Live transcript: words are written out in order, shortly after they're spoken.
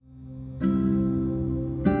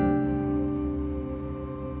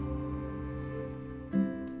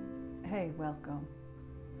Welcome.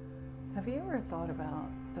 Have you ever thought about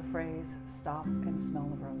the phrase, stop and smell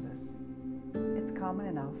the roses? It's common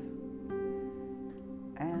enough.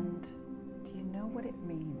 And do you know what it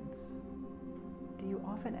means? Do you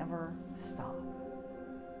often ever stop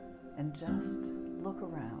and just look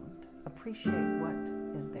around, appreciate what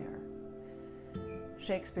is there?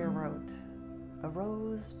 Shakespeare wrote, "A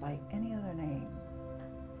rose by any other name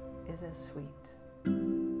is as sweet."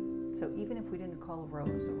 So even if we didn't call a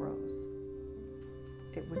rose,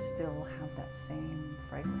 it would still have that same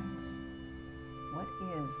fragrance. What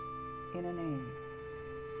is in a name?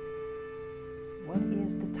 What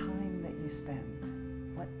is the time that you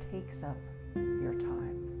spend? What takes up your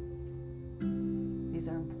time? These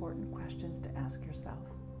are important questions to ask yourself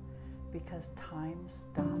because time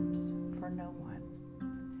stops for no one.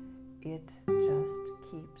 It just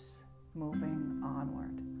keeps moving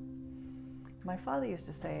onward. My father used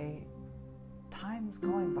to say, time's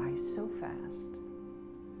going by so fast.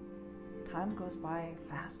 Time goes by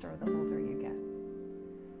faster the older you get.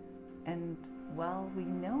 And while we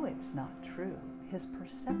know it's not true, his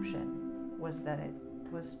perception was that it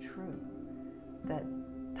was true, that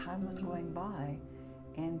time was going by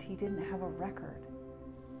and he didn't have a record.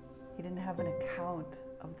 He didn't have an account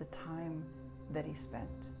of the time that he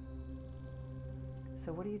spent.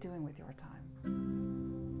 So what are you doing with your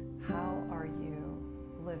time? How are you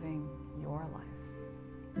living your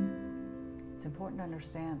life? It's important to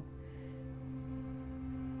understand,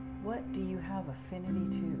 what do you have affinity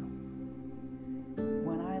to?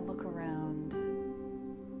 When I look around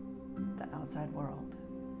the outside world,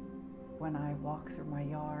 when I walk through my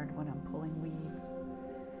yard, when I'm pulling weeds,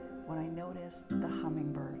 when I notice the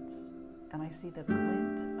hummingbirds, and I see the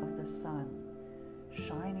glint of the sun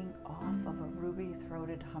shining off of a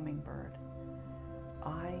ruby-throated hummingbird,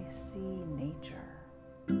 I see nature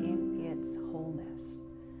in its wholeness.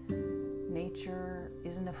 Nature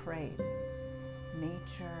isn't afraid.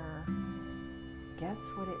 Nature gets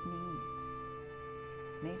what it needs.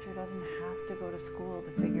 Nature doesn't have to go to school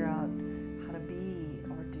to figure out how to be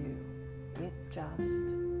or do. It just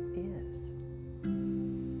is.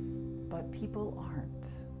 But people aren't.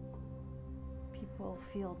 People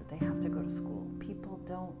feel that they have to go to school. People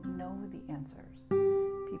don't know the answers.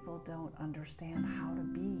 People don't understand how to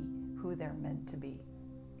be who they're meant to be.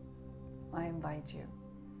 I invite you.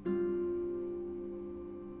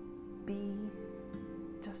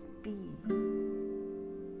 Just be,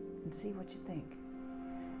 and see what you think.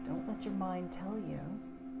 Don't let your mind tell you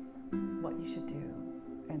what you should do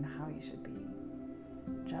and how you should be.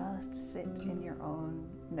 Just sit in your own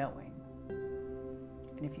knowing.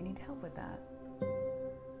 And if you need help with that,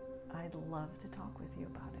 I'd love to talk with you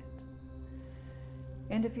about it.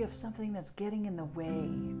 And if you have something that's getting in the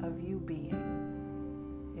way of you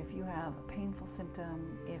being, if you have a painful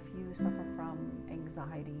symptom, if you suffer from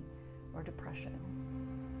anxiety or depression,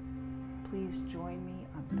 please join me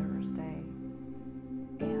on Thursday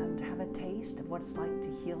and have a taste of what it's like to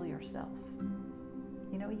heal yourself.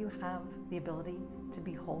 You know, you have the ability to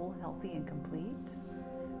be whole, healthy, and complete.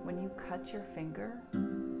 When you cut your finger,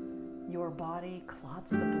 your body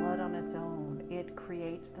clots the blood on its own. It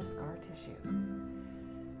creates the scar tissue.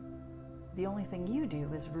 The only thing you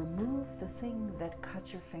do is remove the thing that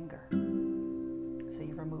cut your finger. So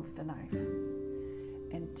you remove the knife.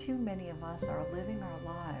 And too many of us are living our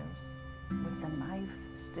lives with the knife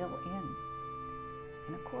still in.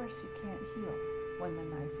 And of course you can't heal when the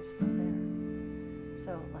knife is still there.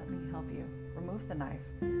 So let me help you remove the knife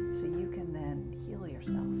so you can then heal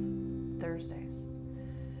yourself. Thursdays,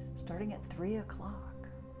 starting at 3 o'clock.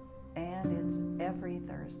 And it's every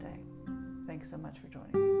Thursday. Thanks so much for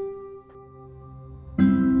joining me.